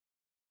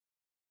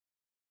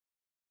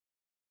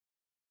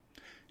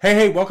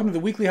Hey, welcome to the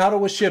Weekly Huddle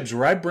with Shibs,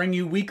 where I bring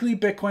you weekly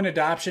Bitcoin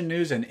adoption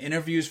news and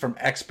interviews from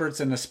experts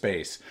in the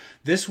space.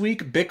 This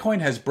week,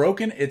 Bitcoin has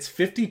broken its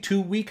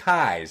 52-week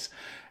highs,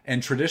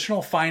 and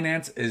traditional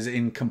finance is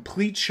in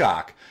complete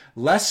shock.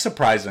 Less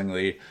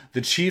surprisingly,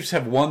 the Chiefs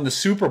have won the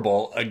Super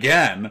Bowl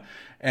again,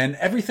 and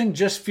everything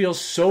just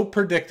feels so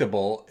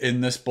predictable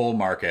in this bull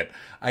market.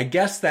 I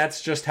guess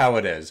that's just how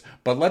it is,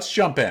 but let's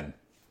jump in.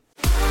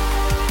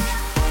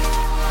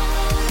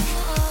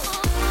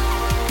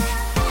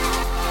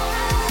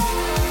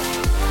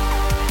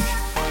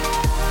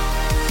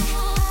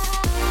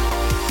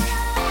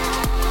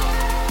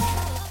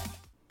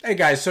 Hey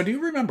guys, so do you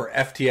remember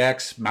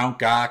FTX, Mt.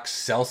 Gox,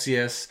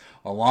 Celsius,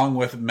 along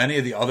with many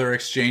of the other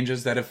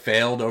exchanges that have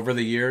failed over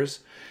the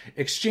years?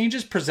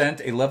 Exchanges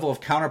present a level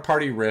of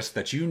counterparty risk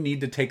that you need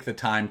to take the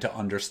time to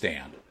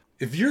understand.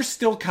 If you're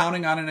still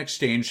counting on an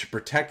exchange to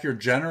protect your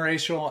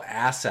generational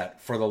asset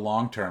for the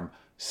long term,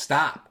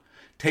 stop.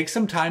 Take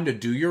some time to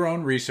do your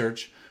own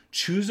research,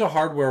 choose a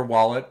hardware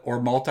wallet or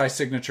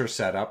multi-signature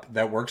setup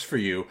that works for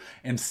you,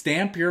 and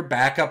stamp your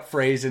backup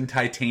phrase in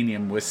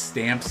titanium with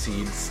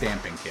Stampseed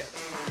Stamping Kit.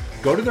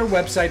 Go to their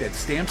website at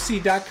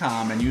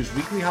stampseed.com and use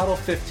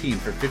weeklyhuddle15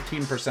 for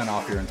 15%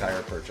 off your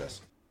entire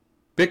purchase.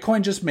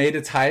 Bitcoin just made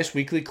its highest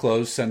weekly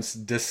close since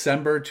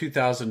December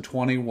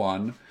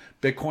 2021.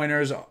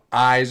 Bitcoiners'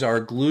 eyes are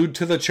glued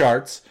to the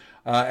charts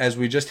as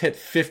we just hit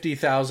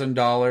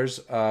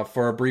 $50,000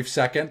 for a brief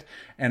second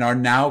and are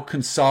now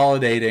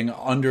consolidating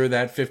under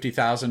that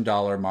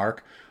 $50,000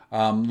 mark,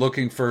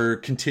 looking for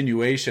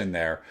continuation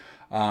there.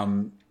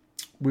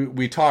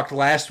 We talked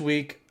last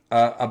week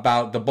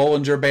about the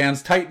Bollinger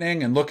Bands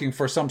tightening and looking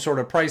for some sort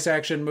of price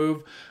action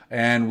move,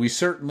 and we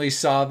certainly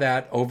saw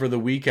that over the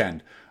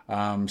weekend.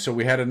 So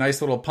we had a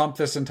nice little pump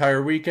this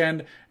entire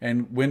weekend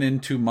and went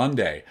into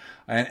Monday.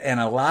 And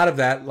a lot of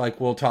that,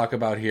 like we'll talk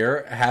about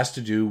here, has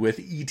to do with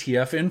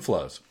ETF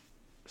inflows.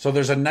 So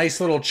there's a nice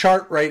little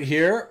chart right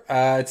here.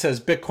 It says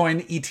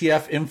Bitcoin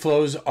ETF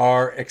inflows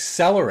are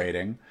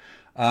accelerating.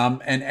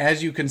 And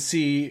as you can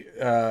see,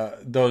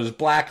 those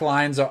black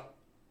lines are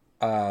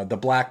the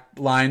black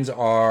lines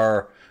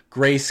are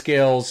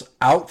Grayscale's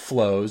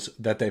outflows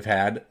that they've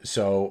had.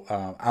 So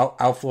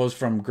outflows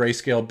from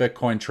Grayscale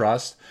Bitcoin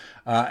Trust.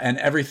 And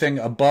everything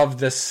above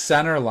this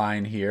center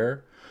line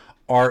here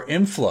are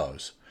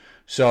inflows.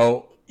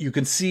 So you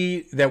can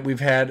see that we've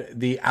had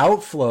the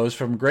outflows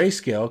from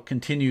Grayscale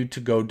continue to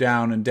go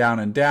down and down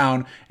and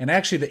down. And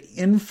actually the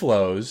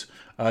inflows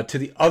to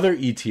the other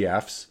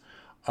ETFs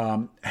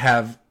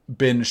have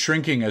been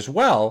shrinking as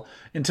well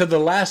until the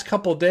last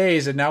couple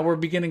days, and now we're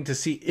beginning to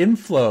see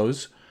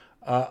inflows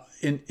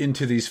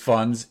into these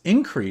funds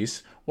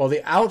increase, while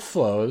the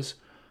outflows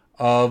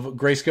of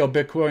Grayscale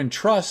Bitcoin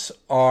Trusts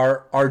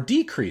are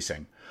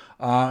decreasing.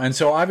 And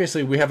so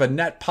obviously we have a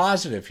net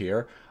positive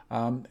here,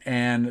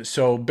 and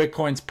so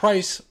Bitcoin's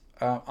price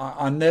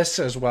on this,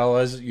 as well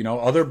as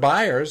other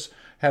buyers,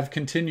 have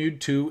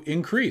continued to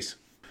increase.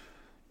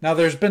 Now,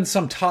 there's been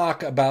some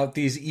talk about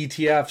these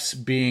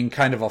ETFs being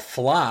kind of a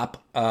flop,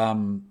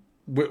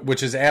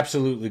 which is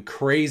absolutely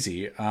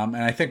crazy. And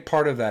I think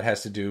part of that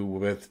has to do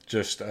with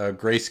just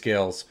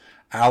Grayscale's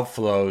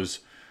outflows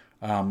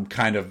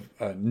kind of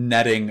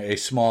netting a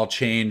small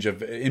change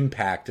of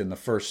impact in the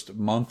first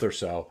month or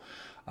so.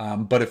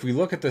 But if we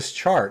look at this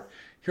chart,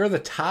 here are the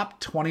top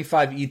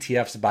 25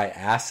 ETFs by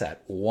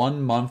asset,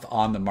 1 month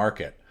on the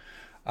market.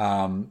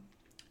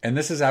 And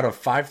this is out of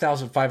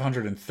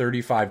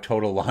 5,535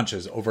 total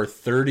launches over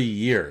 30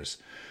 years.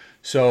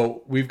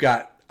 So we've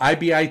got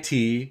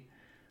IBIT,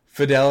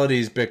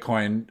 Fidelity's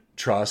Bitcoin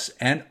Trust,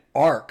 and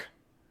ARK,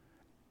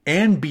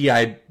 and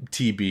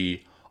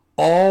BITB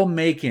all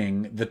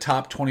making the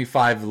top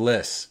 25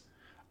 lists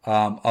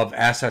of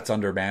assets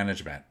under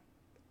management.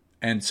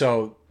 And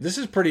so this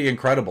is pretty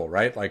incredible,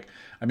 right?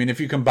 If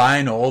you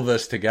combine all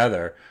this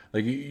together,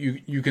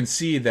 you can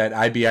see that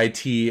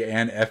IBIT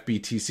and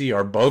FBTC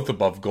are both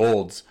above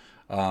golds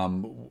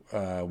when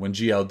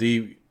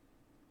GLD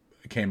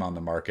came on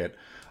the market.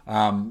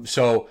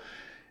 So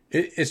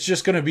it's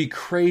just going to be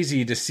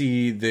crazy to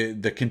see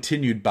the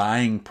continued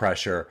buying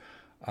pressure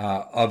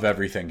of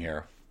everything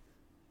here.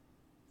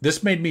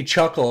 This made me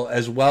chuckle,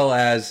 as well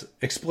as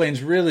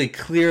explains really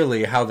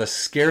clearly how the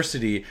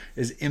scarcity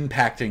is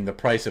impacting the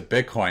price of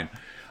Bitcoin.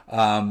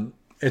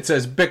 It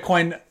says the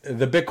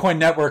Bitcoin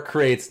network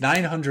creates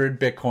 900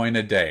 Bitcoin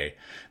a day.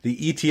 The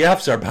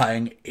ETFs are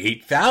buying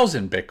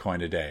 8,000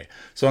 Bitcoin a day.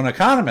 So an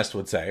economist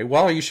would say,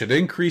 well, you should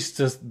increase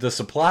the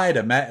supply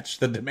to match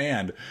the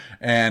demand.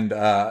 And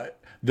the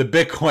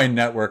Bitcoin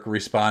network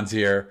responds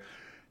here,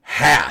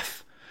 half.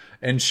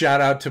 And shout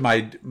out to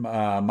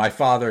my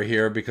father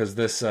here, because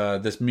this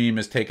meme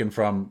is taken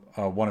from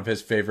one of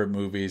his favorite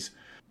movies,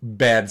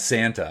 Bad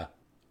Santa.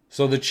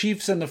 So the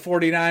Chiefs and the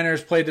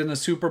 49ers played in the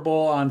Super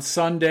Bowl on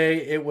Sunday.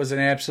 It was an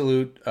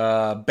absolute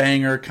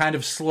banger, kind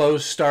of slow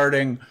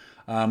starting,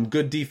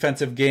 good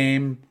defensive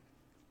game.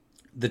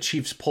 The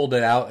Chiefs pulled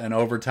it out in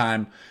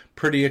overtime.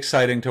 Pretty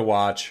exciting to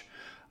watch.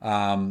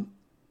 And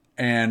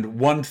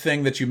one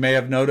thing that you may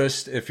have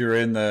noticed if you're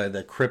in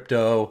the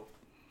crypto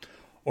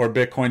or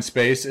Bitcoin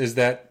space is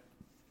that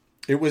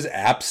it was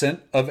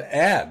absent of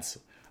ads,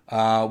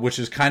 which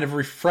is kind of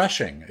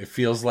refreshing. It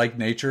feels like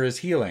nature is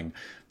healing.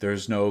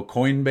 There's no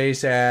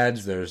Coinbase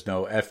ads. There's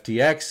no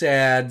FTX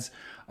ads.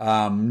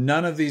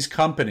 None of these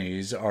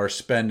companies are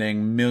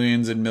spending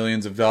millions and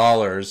millions of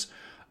dollars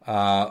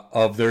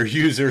of their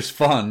users'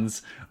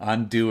 funds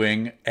on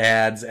doing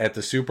ads at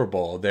the Super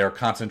Bowl. They're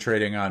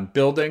concentrating on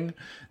building,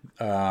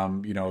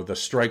 the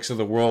Strikes of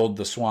the world,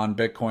 the Swan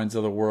Bitcoins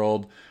of the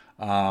world.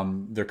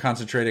 They're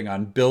concentrating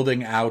on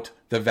building out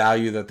the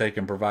value that they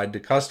can provide to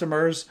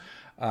customers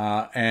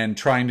and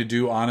trying to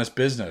do honest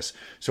business.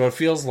 So it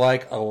feels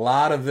like a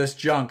lot of this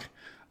junk,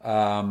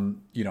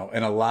 and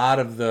a lot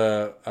of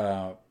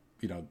the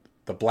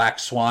black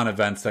swan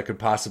events that could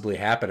possibly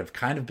happen have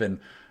kind of been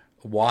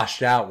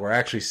washed out. We're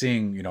actually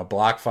seeing,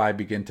 BlockFi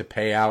begin to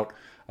pay out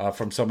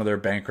from some of their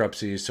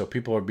bankruptcies. So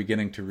people are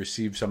beginning to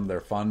receive some of their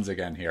funds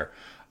again here.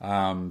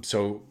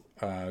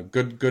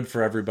 Good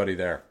for everybody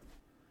there.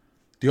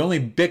 The only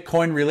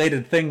Bitcoin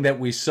related thing that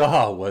we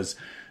saw was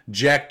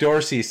Jack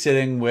Dorsey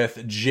sitting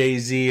with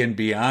Jay-Z and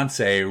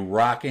Beyonce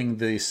rocking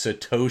the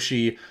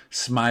Satoshi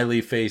smiley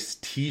face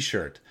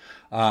t-shirt.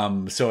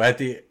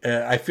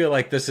 I feel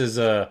like this is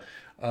a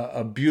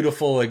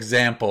beautiful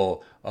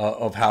example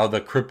of how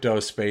the crypto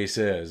space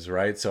is,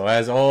 right? So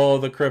as all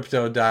the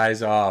crypto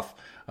dies off,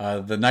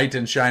 the knight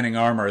in shining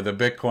armor, the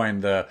Bitcoin,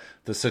 the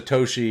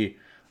Satoshi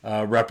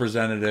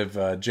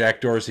representative,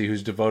 Jack Dorsey,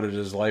 who's devoted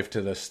his life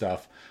to this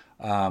stuff,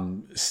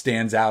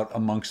 stands out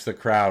amongst the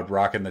crowd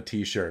rocking the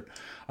t-shirt.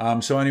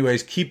 So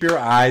anyways, keep your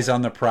eyes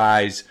on the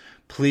prize.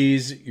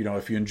 Please,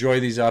 if you enjoy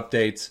these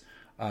updates,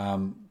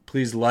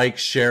 please like,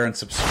 share, and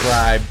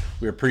subscribe.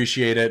 We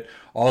appreciate it.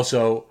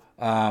 Also,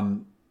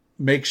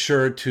 make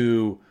sure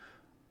to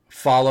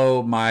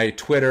follow my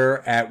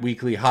Twitter at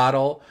Weekly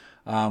Hodl.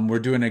 We're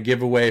doing a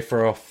giveaway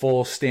for a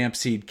full stamp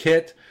seed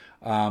kit.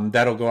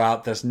 That'll go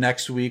out this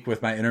next week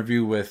with my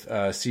interview with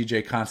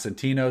CJ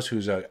Constantinos,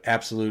 who's an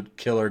absolute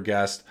killer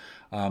guest.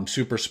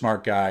 Super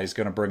smart guy. He's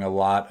going to bring a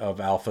lot of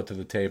alpha to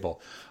the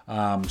table.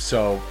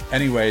 So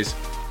anyways,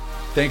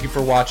 thank you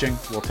for watching.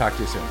 We'll talk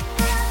to you soon.